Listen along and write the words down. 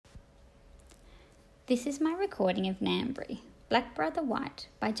This is my recording of Nanberry, Black Brother White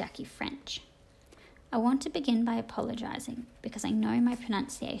by Jackie French. I want to begin by apologising because I know my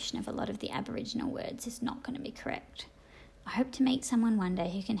pronunciation of a lot of the Aboriginal words is not going to be correct. I hope to meet someone one day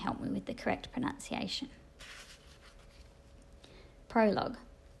who can help me with the correct pronunciation. Prologue,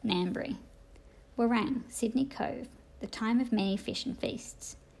 Nanberry. Warang, Sydney Cove, the time of many fish and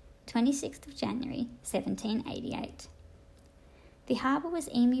feasts. 26th of January, 1788. The harbour was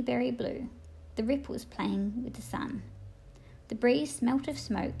emu-berry blue, the ripples playing with the sun. The breeze smelt of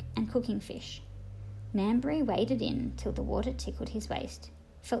smoke and cooking fish. Nanberry waded in till the water tickled his waist,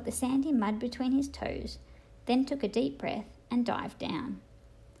 felt the sandy mud between his toes, then took a deep breath and dived down.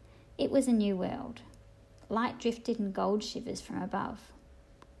 It was a new world. Light drifted in gold shivers from above.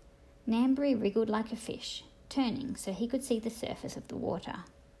 Nanberry wriggled like a fish, turning so he could see the surface of the water.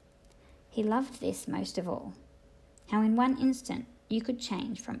 He loved this most of all, how in one instant you could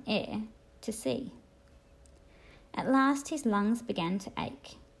change from air to sea. At last his lungs began to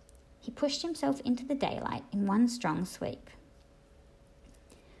ache. He pushed himself into the daylight in one strong sweep.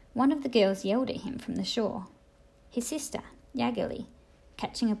 One of the girls yelled at him from the shore, his sister, Yaggali,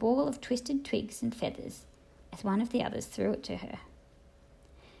 catching a ball of twisted twigs and feathers as one of the others threw it to her.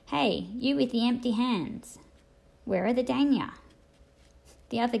 "Hey, you with the empty hands! Where are the danya?"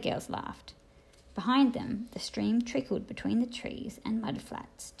 The other girls laughed. Behind them, the stream trickled between the trees and mud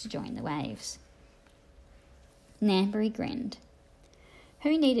flats to join the waves. Nanberry grinned.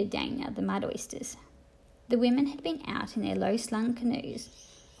 Who needed danya, the mud oysters? The women had been out in their low-slung canoes,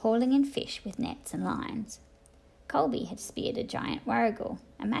 hauling in fish with nets and lines. Colby had speared a giant warrigal,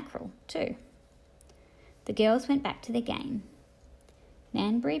 a mackerel, too. The girls went back to their game.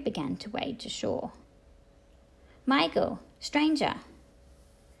 Nanberry began to wade to shore. "Michael, stranger!"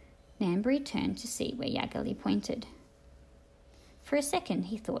 Nanberry turned to see where Yaggali pointed. For a second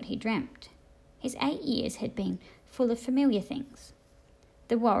he thought he dreamt. His 8 years had been full of familiar things.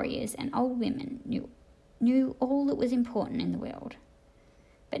 The warriors and old women knew all that was important in the world.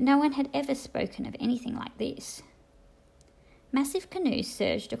 But no one had ever spoken of anything like this. Massive canoes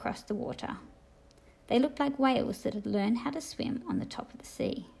surged across the water. They looked like whales that had learned how to swim on the top of the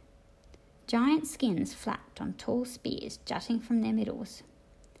sea. Giant skins flapped on tall spears jutting from their middles.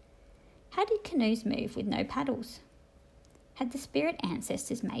 How did canoes move with no paddles? Had the spirit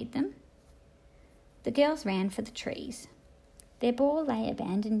ancestors made them? The girls ran for the trees. Their ball lay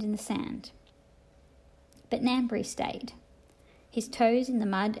abandoned in the sand. But Nanberry stayed, his toes in the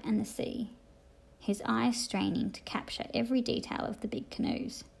mud and the sea, his eyes straining to capture every detail of the big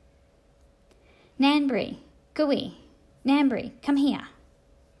canoes. "Nanberry, gooey! Nanberry, come here!"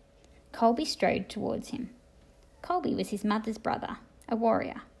 Colby strode towards him. Colby was his mother's brother, a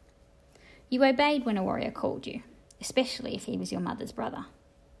warrior. You obeyed when a warrior called you, especially if he was your mother's brother.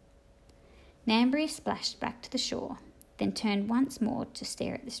 Nanberry splashed back to the shore, then turned once more to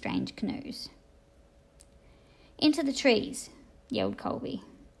stare at the strange canoes. "Into the trees!" yelled Colby.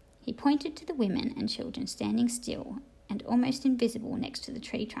 He pointed to the women and children standing still and almost invisible next to the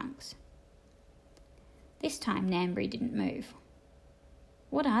tree trunks. This time Nanberry didn't move.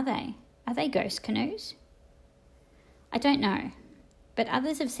 "What are they? Are they ghost canoes?" "I don't know, but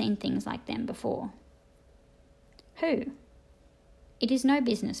others have seen things like them before." "Who?" "It is no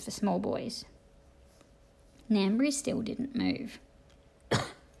business for small boys." Nanberry still didn't move.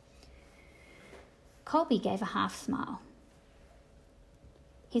 Colby gave a half smile.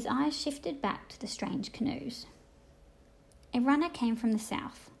 His eyes shifted back to the strange canoes. A runner came from the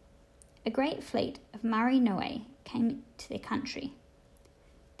south. A great fleet of Murray-Noe came to their country.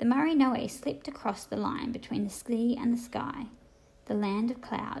 The Murray-Noe slipped across the line between the sea and the sky, the land of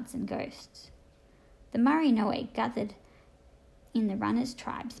clouds and ghosts. The Murray-Noe gathered in the runners'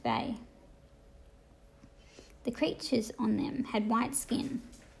 tribe's bay. The creatures on them had white skin,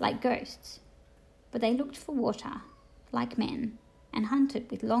 like ghosts, but they looked for water, like men, and hunted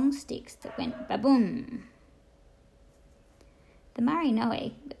with long sticks that went baboom. The Murray-Noe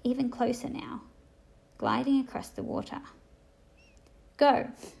were even closer now, gliding across the water.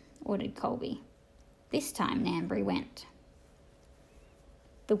 "Go," ordered Colby. This time Nanberry went.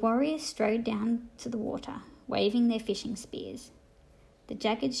 The warriors strode down to the water, waving their fishing spears, the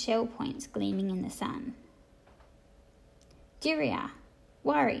jagged shell points gleaming in the sun. "Jiria!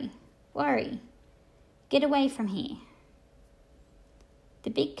 Worry! Worry! Get away from here!" The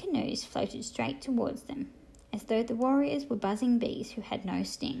big canoes floated straight towards them, as though the warriors were buzzing bees who had no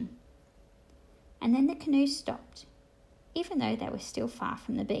sting. And then the canoes stopped, even though they were still far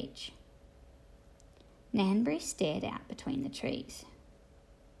from the beach. Nanberry stared out between the trees.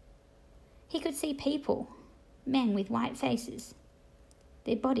 He could see people, men with white faces.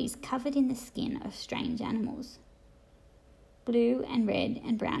 their bodies covered in the skin of strange animals, blue and red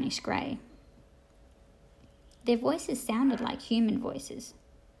and brownish grey. Their voices sounded like human voices,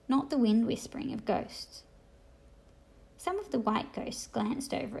 not the wind whispering of ghosts. Some of the white ghosts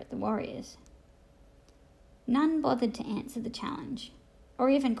glanced over at the warriors. None bothered to answer the challenge, or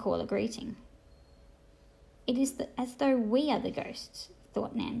even call a greeting. It is as though we are the ghosts,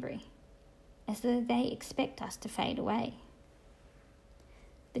 thought Nanberry, as though they expect us to fade away.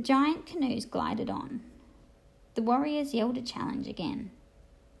 The giant canoes glided on. The warriors yelled a challenge again.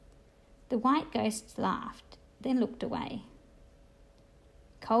 The white ghosts laughed, then looked away.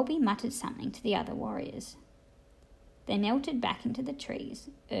 Colby muttered something to the other warriors. They melted back into the trees,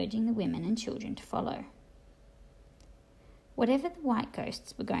 urging the women and children to follow. Whatever the white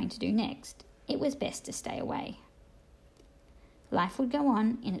ghosts were going to do next, it was best to stay away. Life would go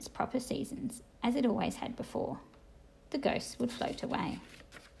on in its proper seasons, as it always had before. The ghosts would float away.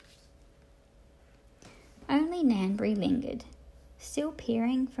 Only Nanberry lingered, still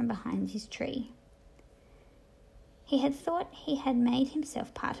peering from behind his tree. He had thought he had made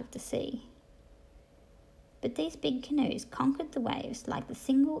himself part of the sea. But these big canoes conquered the waves like the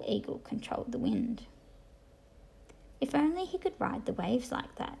single eagle controlled the wind. If only he could ride the waves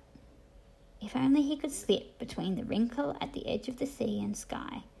like that. If only he could slip between the wrinkle at the edge of the sea and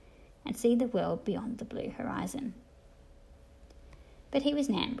sky and see the world beyond the blue horizon. But he was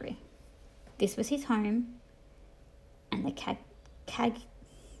Nanberry. This was his home, and the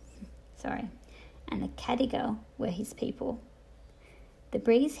Cadigal were his people. The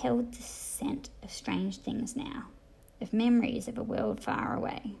breeze held the scent of strange things now, of memories of a world far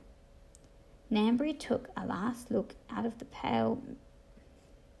away. Nanberry took a last look out at the pale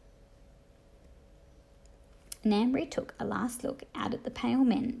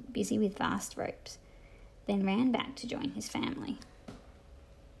men busy with vast ropes, then ran back to join his family.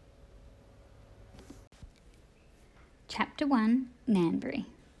 Chapter 1, Nanberry.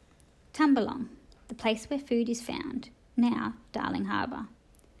 Tumbalong, the place where food is found, now Darling Harbour.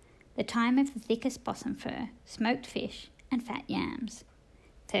 The time of the thickest bosom fir, smoked fish and fat yams.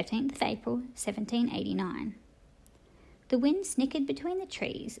 13th of April, 1789. The wind snickered between the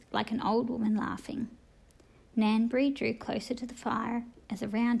trees like an old woman laughing. Nanberry drew closer to the fire as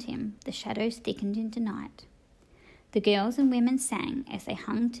around him the shadows thickened into night. The girls and women sang as they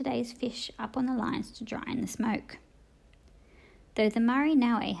hung today's fish up on the lines to dry in the smoke. Though the Murray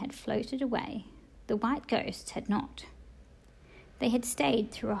Noe had floated away, the white ghosts had not. They had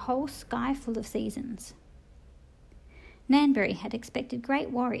stayed through a whole sky full of seasons. Nanberry had expected great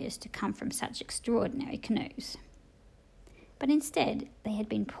warriors to come from such extraordinary canoes. But instead they had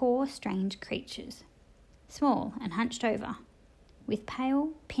been poor, strange creatures, small and hunched over, with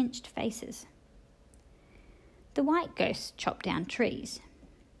pale, pinched faces. The white ghosts chopped down trees.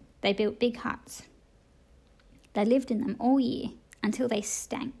 They built big huts. They lived in them all year until they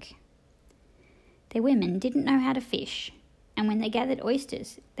stank. Their women didn't know how to fish, and when they gathered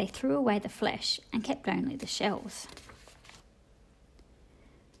oysters, they threw away the flesh and kept only the shells.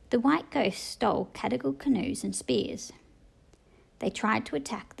 The white ghosts stole Cadigal canoes and spears. They tried to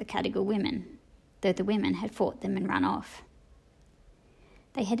attack the Cadigal women, though the women had fought them and run off.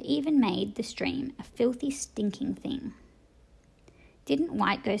 They had even made the stream a filthy, stinking thing. Didn't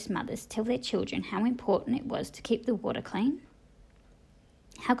white ghost mothers tell their children how important it was to keep the water clean?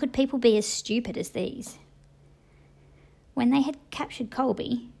 How could people be as stupid as these? When they had captured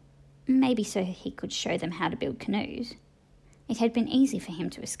Colby, maybe so he could show them how to build canoes, it had been easy for him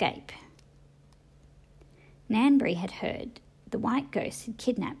to escape. Nanberry had heard the white ghosts had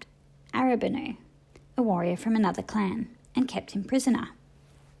kidnapped Arabanu, a warrior from another clan, and kept him prisoner.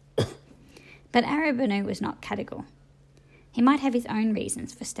 But Arabanu was not Cadigal. He might have his own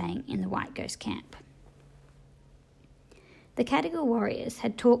reasons for staying in the white ghost camp. The Cadigal warriors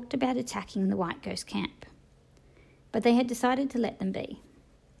had talked about attacking the white ghost camp, but they had decided to let them be,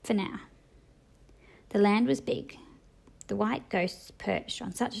 for now. The land was big. The white ghosts perched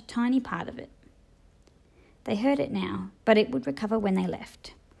on such a tiny part of it. They heard it now, but it would recover when they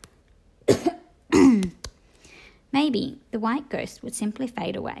left. Maybe the white ghost would simply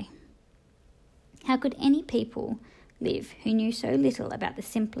fade away. How could any people live who knew so little about the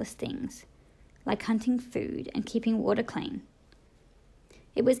simplest things, like hunting food and keeping water clean?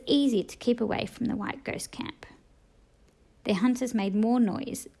 It was easier to keep away from the white ghost camp. Their hunters made more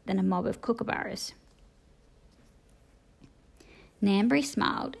noise than a mob of kookaburras. Nanberry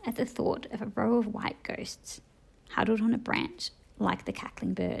smiled at the thought of a row of white ghosts huddled on a branch like the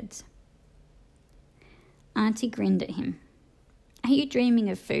cackling birds. Auntie grinned at him. "Are you dreaming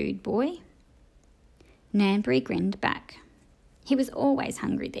of food, boy?" Nanberry grinned back. He was always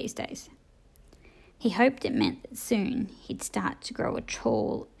hungry these days. He hoped it meant that soon he'd start to grow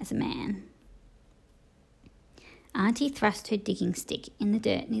tall as a man. Auntie thrust her digging stick in the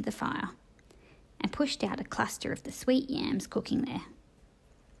dirt near the fire and pushed out a cluster of the sweet yams cooking there.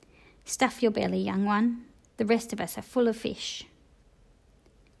 "Stuff your belly, young one. The rest of us are full of fish."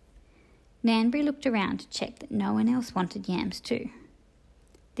 Nanberry looked around to check that no one else wanted yams too.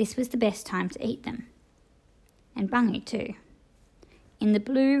 This was the best time to eat them. And bungy too. In the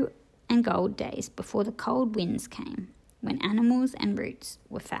blue and gold days before the cold winds came, when animals and roots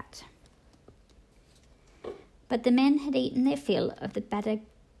were fat. But the men had eaten their fill of the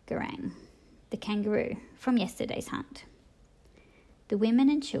badagarang, the kangaroo, from yesterday's hunt. The women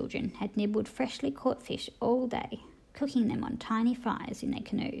and children had nibbled freshly caught fish all day, cooking them on tiny fires in their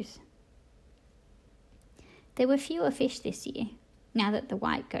canoes. There were fewer fish this year, now that the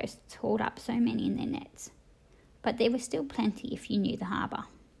white ghosts hauled up so many in their nets, but there were still plenty if you knew the harbour.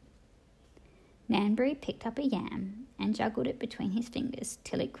 Nanberry picked up a yam and juggled it between his fingers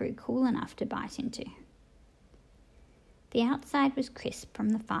till it grew cool enough to bite into. The outside was crisp from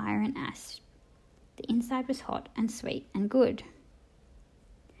the fire and ash. The inside was hot and sweet and good.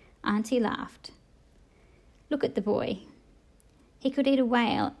 Auntie laughed. "Look at the boy. He could eat a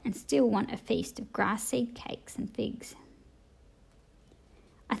whale and still want a feast of grass seed cakes and figs."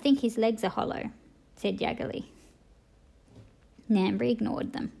 "I think his legs are hollow," said Yaggali. Nanberry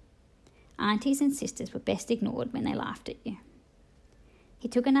ignored them. Aunties and sisters were best ignored when they laughed at you. He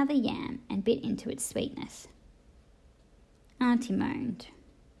took another yam and bit into its sweetness. Auntie moaned.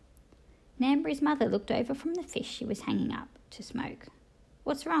 Nanberry's mother looked over from the fish she was hanging up to smoke.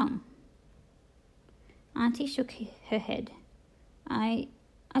 "What's wrong?" Auntie shook her head. I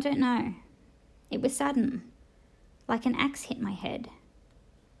don't know. It was sudden, like an axe hit my head."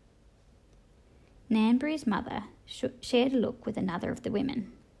 Nanberry's mother shared a look with another of the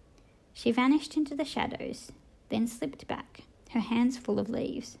women. She vanished into the shadows, then slipped back, her hands full of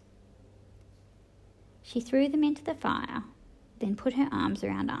leaves. She threw them into the fire, then put her arms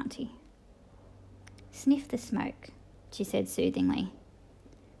around Auntie. "Sniff the smoke," she said soothingly.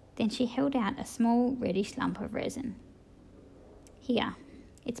 Then she held out a small reddish lump of resin. "Here,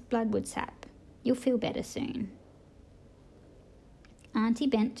 it's bloodwood sap. You'll feel better soon." Auntie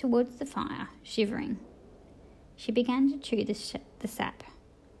bent towards the fire, shivering. She began to chew the sap.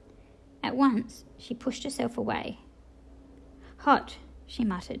 At once, she pushed herself away. "Hot," she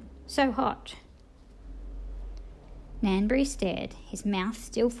muttered. "So hot." Nanberry stared, his mouth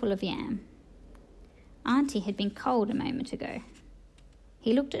still full of yam. Auntie had been cold a moment ago.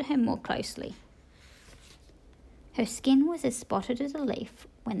 He looked at her more closely. Her skin was as spotted as a leaf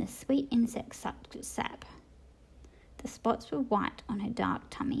when the sweet insect sucked its sap. The spots were white on her dark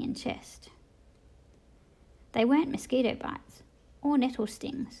tummy and chest. They weren't mosquito bites or nettle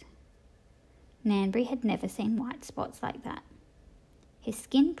stings. Nanberry had never seen white spots like that. His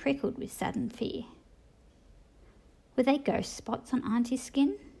skin prickled with sudden fear. Were they ghost spots on Auntie's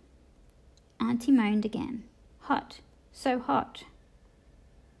skin? Auntie moaned again. "Hot, so hot."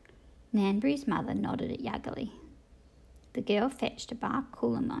 Nanberry's mother nodded at Yaggali. The girl fetched a bark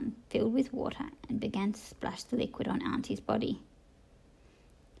coolamon filled with water and began to splash the liquid on Auntie's body.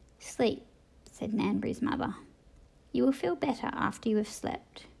 "Sleep," said Nanberry's mother. "You will feel better after you have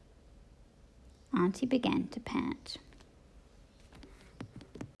slept." Auntie began to pant.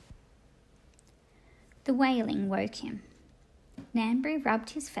 The wailing woke him. Nanberry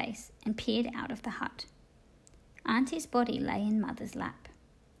rubbed his face and peered out of the hut. Auntie's body lay in Mother's lap.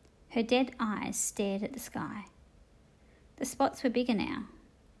 Her dead eyes stared at the sky. The spots were bigger now,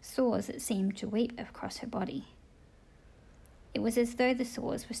 sores that seemed to weep across her body. It was as though the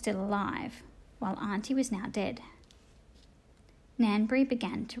sores were still alive, while Auntie was now dead. Nanberry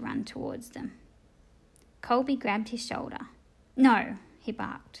began to run towards them. Colby grabbed his shoulder. "No," he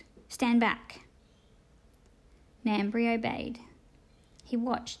barked. "Stand back." Nanberry obeyed. He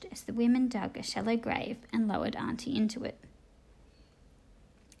watched as the women dug a shallow grave and lowered Auntie into it.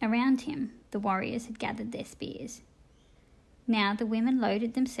 Around him, the warriors had gathered their spears. Now the women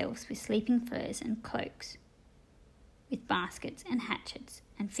loaded themselves with sleeping furs and cloaks, with baskets and hatchets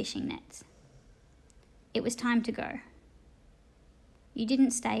and fishing nets. It was time to go. You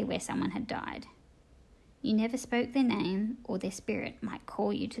didn't stay where someone had died. You never spoke their name, or their spirit might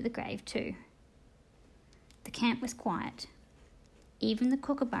call you to the grave too. The camp was quiet. Even the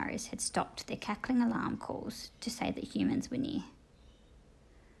kookaburras had stopped their cackling alarm calls to say that humans were near.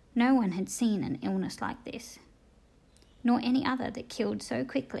 No one had seen an illness like this, nor any other that killed so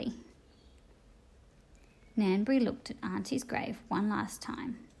quickly. Nanberry looked at Auntie's grave one last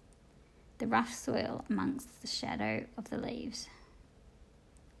time, the rough soil amongst the shadow of the leaves.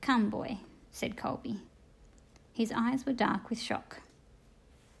 "Come, boy," said Colby. His eyes were dark with shock.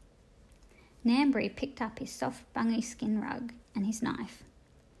 Nanberry picked up his soft bungy skin rug and his knife.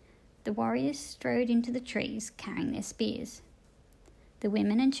 The warriors strode into the trees carrying their spears. The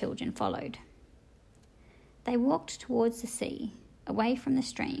women and children followed. They walked towards the sea, away from the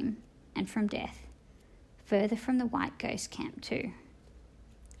stream and from death, further from the white ghost camp too.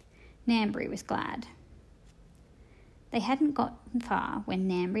 Nanberry was glad. They hadn't gotten far when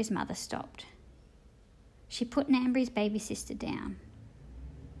Nanberry's mother stopped. She put Nanberry's baby sister down.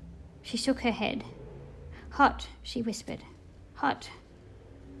 She shook her head. "Hot," she whispered. "Hot."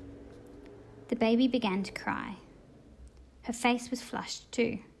 The baby began to cry. Her face was flushed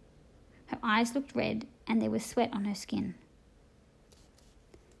too. Her eyes looked red and there was sweat on her skin.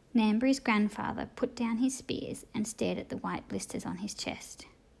 Nanberry's grandfather put down his spears and stared at the white blisters on his chest.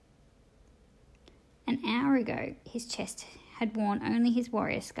 An hour ago, his chest had worn only his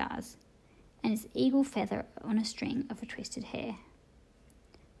warrior scars and his eagle feather on a string of a twisted hair.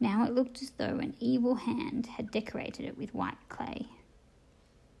 Now it looked as though an evil hand had decorated it with white clay.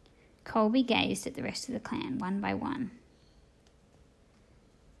 Colby gazed at the rest of the clan one by one.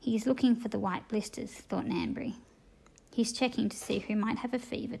 "He is looking for the white blisters," thought Nanberry. "He's checking to see who might have a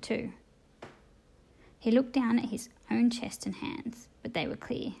fever too." He looked down at his own chest and hands, but they were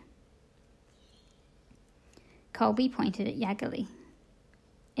clear. Colby pointed at Yaggali.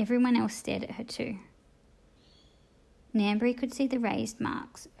 Everyone else stared at her too. Nanberry could see the raised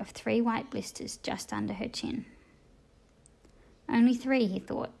marks of 3 white blisters just under her chin. Only 3, he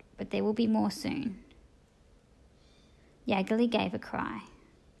thought, but there will be more soon. Yaggali gave a cry.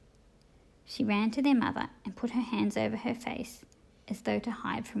 She ran to their mother and put her hands over her face as though to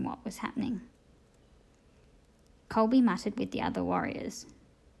hide from what was happening. Colby muttered with the other warriors.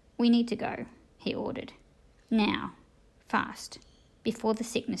 "We need to go," he ordered. "Now, fast, before the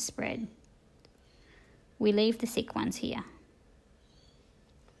sickness spread. We leave the sick ones here."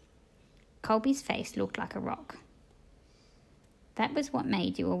 Colby's face looked like a rock. That was what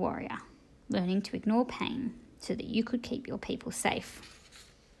made you a warrior, learning to ignore pain so that you could keep your people safe.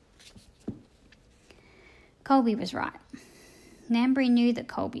 Colby was right. Nanberry knew that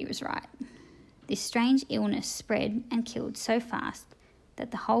Colby was right. This strange illness spread and killed so fast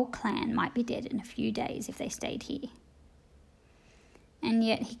that the whole clan might be dead in a few days if they stayed here. And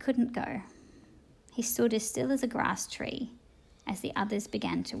yet he couldn't go. He stood as still as a grass tree as the others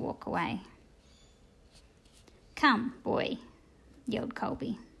began to walk away. "Come, boy," yelled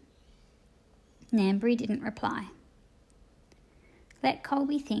Colby. Nanberry didn't reply. Let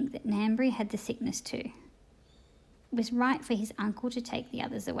Colby think that Nanberry had the sickness too. It was right for his uncle to take the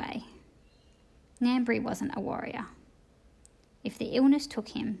others away. Nanberry wasn't a warrior. If the illness took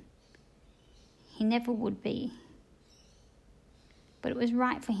him, he never would be. But it was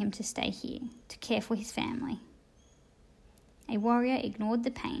right for him to stay here, to care for his family. A warrior ignored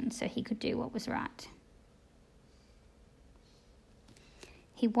the pain so he could do what was right.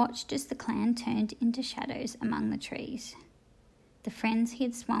 He watched as the clan turned into shadows among the trees. The friends he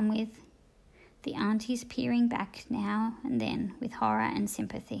had swum with, the aunties peering back now and then with horror and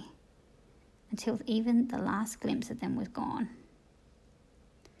sympathy, until even the last glimpse of them was gone.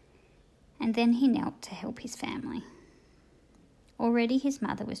 And then he knelt to help his family. Already his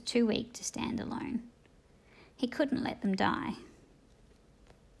mother was too weak to stand alone. He couldn't let them die.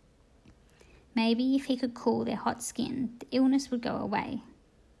 Maybe if he could cool their hot skin, the illness would go away.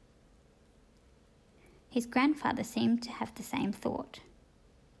 His grandfather seemed to have the same thought.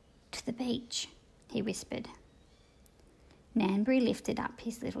 "To the beach," he whispered. Nanberry lifted up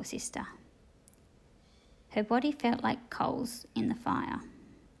his little sister. Her body felt like coals in the fire.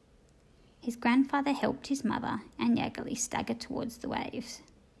 His grandfather helped his mother and Yaggali stagger towards the waves.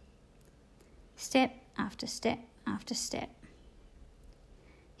 Step after step after step.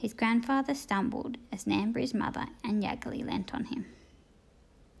 His grandfather stumbled as Nanberry's mother and Yaggali leant on him.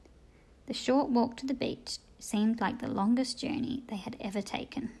 The short walk to the beach seemed like the longest journey they had ever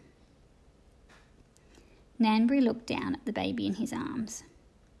taken. Nanberry looked down at the baby in his arms.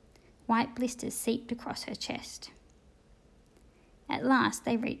 White blisters seeped across her chest. At last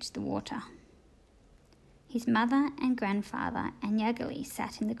they reached the water. His mother and grandfather and Yaggali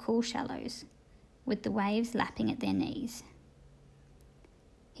sat in the cool shallows, with the waves lapping at their knees.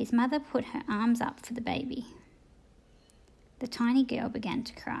 His mother put her arms up for the baby. The tiny girl began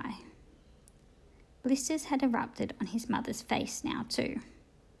to cry. Blisters had erupted on his mother's face now too.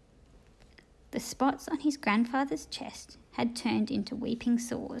 The spots on his grandfather's chest had turned into weeping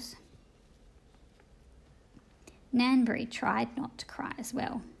sores. Nanberry tried not to cry as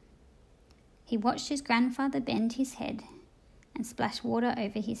well. He watched his grandfather bend his head and splash water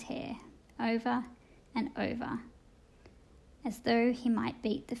over his hair, over and over, as though he might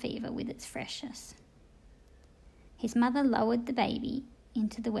beat the fever with its freshness. His mother lowered the baby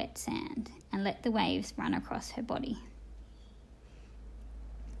into the wet sand and let the waves run across her body.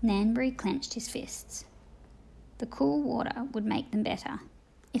 Nanberry clenched his fists. The cool water would make them better.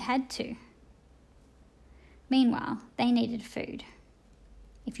 It had to. Meanwhile, they needed food.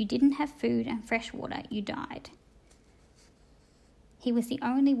 If you didn't have food and fresh water, you died. He was the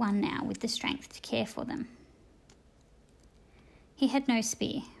only one now with the strength to care for them. He had no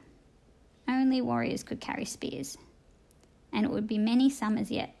spear. Only warriors could carry spears, and it would be many summers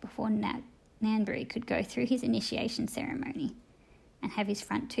yet before Nanberry could go through his initiation ceremony and have his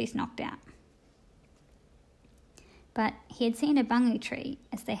front tooth knocked out. But he had seen a bungu tree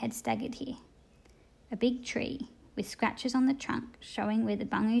as they had staggered here, a big tree with scratches on the trunk showing where the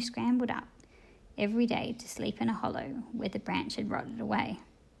bungu scrambled up every day to sleep in a hollow where the branch had rotted away.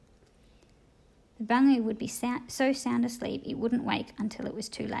 The bungu would be so sound asleep it wouldn't wake until it was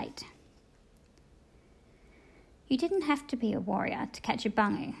too late. You didn't have to be a warrior to catch a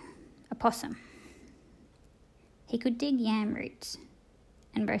bungu, a possum. He could dig yam roots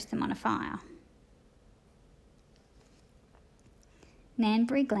and roast them on a fire.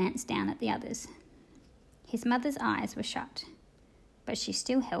 Nanberry glanced down at the others. His mother's eyes were shut, but she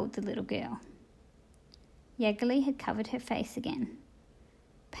still held the little girl. Yeggeli had covered her face again.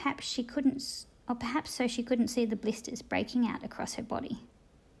 Perhaps so she couldn't see the blisters breaking out across her body.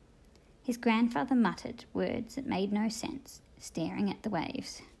 His grandfather muttered words that made no sense, staring at the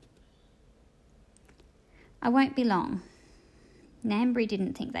waves. "I won't be long." Nanberry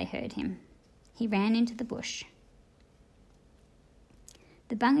didn't think they heard him. He ran into the bush.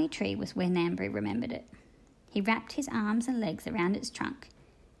 The bungu tree was where Nanberry remembered it. He wrapped his arms and legs around its trunk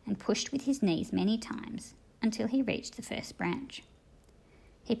and pushed with his knees many times until he reached the first branch.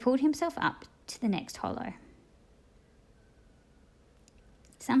 He pulled himself up to the next hollow.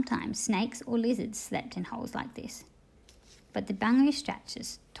 Sometimes snakes or lizards slept in holes like this, but the bungu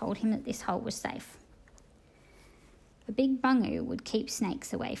scratches told him that this hole was safe. A big bungu would keep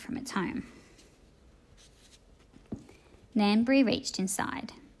snakes away from its home. Nanberry reached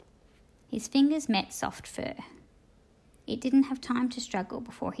inside. His fingers met soft fur. It didn't have time to struggle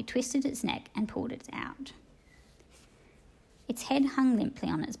before he twisted its neck and pulled it out. Its head hung limply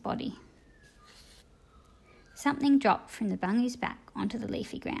on its body. Something dropped from the bungu's back onto the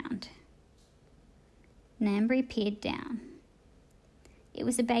leafy ground. Nanberry peered down. It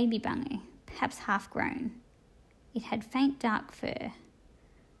was a baby bungu, perhaps half grown. It had faint dark fur,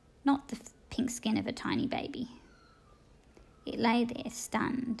 not the pink skin of a tiny baby. It lay there,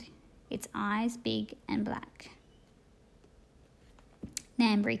 stunned, its eyes big and black.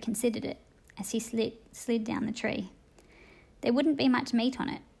 Nanberry considered it as he slid down the tree. There wouldn't be much meat on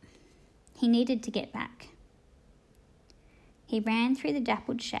it. He needed to get back. He ran through the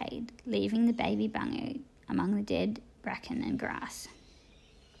dappled shade, leaving the baby bungu among the dead bracken and grass.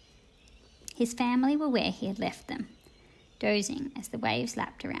 His family were where he had left them, dozing as the waves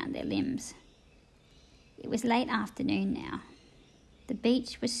lapped around their limbs. It was late afternoon now. The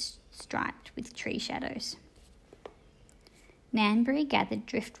beach was striped with tree shadows. Nanberry gathered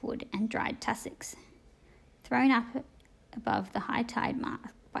driftwood and dried tussocks, thrown up above the high tide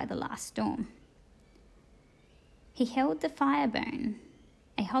mark by the last storm. He held the fire bone,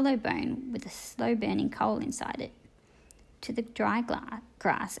 a hollow bone with a slow-burning coal inside it, to the dry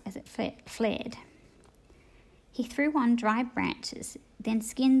grass as it flared. He threw on dry branches, then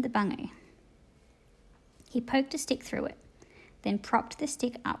skinned the bungu. He poked a stick through it, then propped the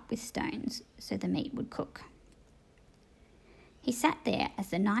stick up with stones so the meat would cook. He sat there as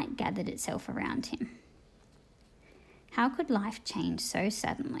the night gathered itself around him. How could life change so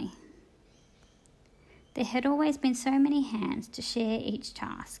suddenly? There had always been so many hands to share each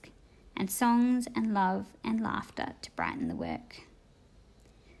task, and songs and love and laughter to brighten the work.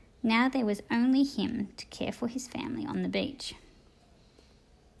 Now there was only him to care for his family on the beach.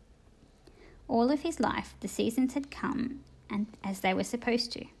 All of his life the seasons had come and as they were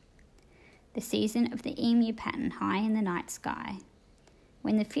supposed to. The season of the emu pattern high in the night sky,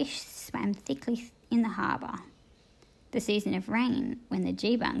 when the fish swam thickly in the harbour. The season of rain, when the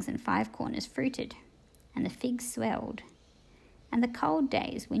geebungs and five corners fruited and the figs swelled. And the cold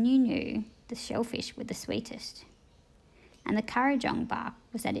days when you knew the shellfish were the sweetest. And the currajong bark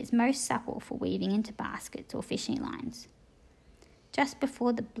was at its most supple for weaving into baskets or fishing lines. Just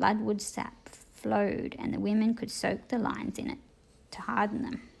before the bloodwood sap flowed and the women could soak the lines in it to harden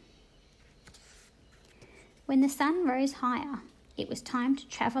them. When the sun rose higher, it was time to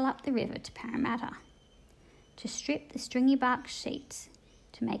travel up the river to Parramatta, to strip the stringy bark sheets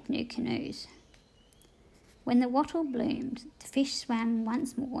to make new canoes. When the wattle bloomed, the fish swam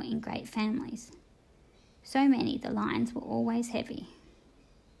once more in great families. So many the lines were always heavy.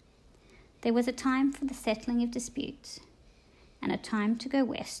 There was a time for the settling of disputes, and a time to go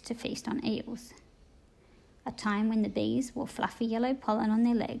west to feast on eels. A time when the bees wore fluffy yellow pollen on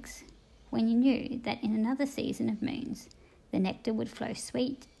their legs, when you knew that in another season of moons the nectar would flow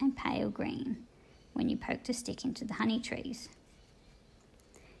sweet and pale green when you poked a stick into the honey trees.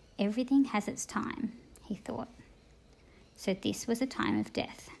 Everything has its time, he thought. So this was a time of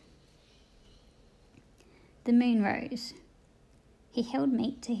death. The moon rose. He held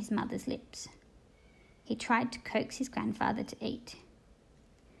meat to his mother's lips. He tried to coax his grandfather to eat.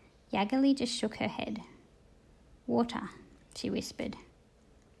 Yaggali just shook her head. "Water," she whispered.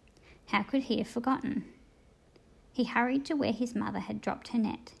 How could he have forgotten? He hurried to where his mother had dropped her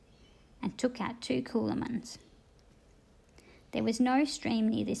net and took out 2 coolamons. There was no stream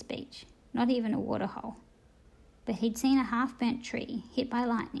near this beach, not even a waterhole, but he'd seen a half-burnt tree hit by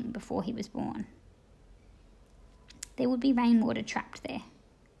lightning before he was born. There would be rainwater trapped there.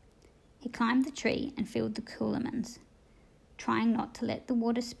 He climbed the tree and filled the coolamons, trying not to let the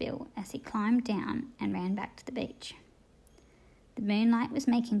water spill as he climbed down and ran back to the beach. The moonlight was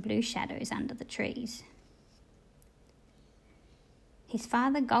making blue shadows under the trees. His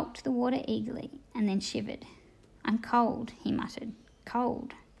father gulped the water eagerly and then shivered. "I'm cold," he muttered.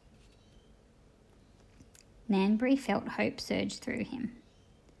 "Cold." Nanberry felt hope surge through him.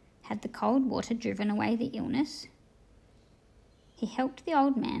 Had the cold water driven away the illness? He helped the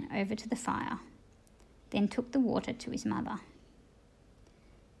old man over to the fire, then took the water to his mother.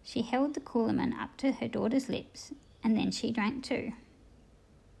 She held the coolamon up to her daughter's lips, and then she drank too.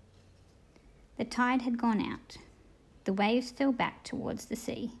 The tide had gone out. The waves fell back towards the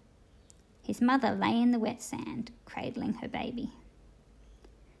sea. His mother lay in the wet sand, cradling her baby.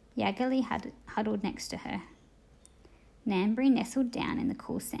 Yaggali huddled next to her. Nanberry nestled down in the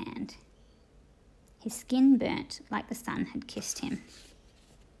cool sand. His skin burnt like the sun had kissed him.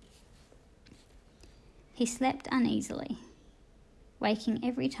 He slept uneasily, waking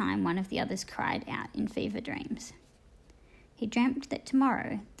every time one of the others cried out in fever dreams. He dreamt that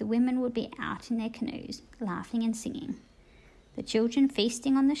tomorrow the women would be out in their canoes, laughing and singing, the children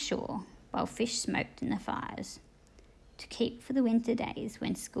feasting on the shore while fish smoked in the fires, to keep for the winter days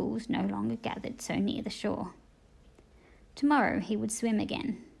when schools no longer gathered so near the shore. Tomorrow he would swim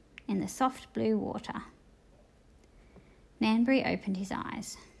again, in the soft blue water. Nanberry opened his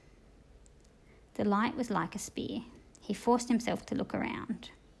eyes. The light was like a spear. He forced himself to look around.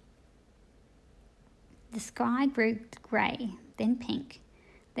 The sky grew grey, then pink,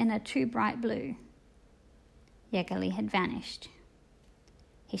 then a too bright blue. Yaggali had vanished.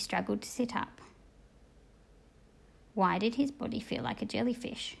 He struggled to sit up. Why did his body feel like a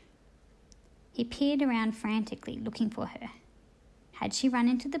jellyfish? He peered around frantically, looking for her. Had she run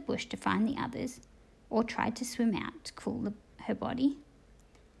into the bush to find the others, or tried to swim out to cool her body?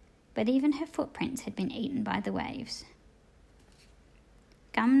 But even her footprints had been eaten by the waves.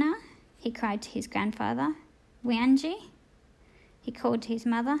 "Gumna," he cried to his grandfather. "Wianji," he called to his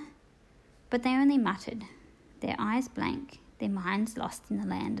mother, but they only muttered, their eyes blank, their minds lost in the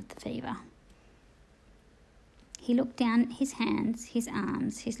land of the fever. He looked down at his hands, his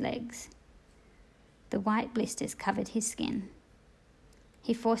arms, his legs. The white blisters covered his skin.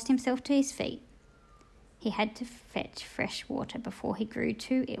 He forced himself to his feet. He had to fetch fresh water before he grew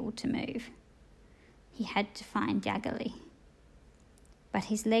too ill to move. He had to find Yaggali. But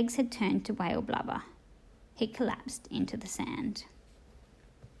his legs had turned to whale blubber. He collapsed into the sand.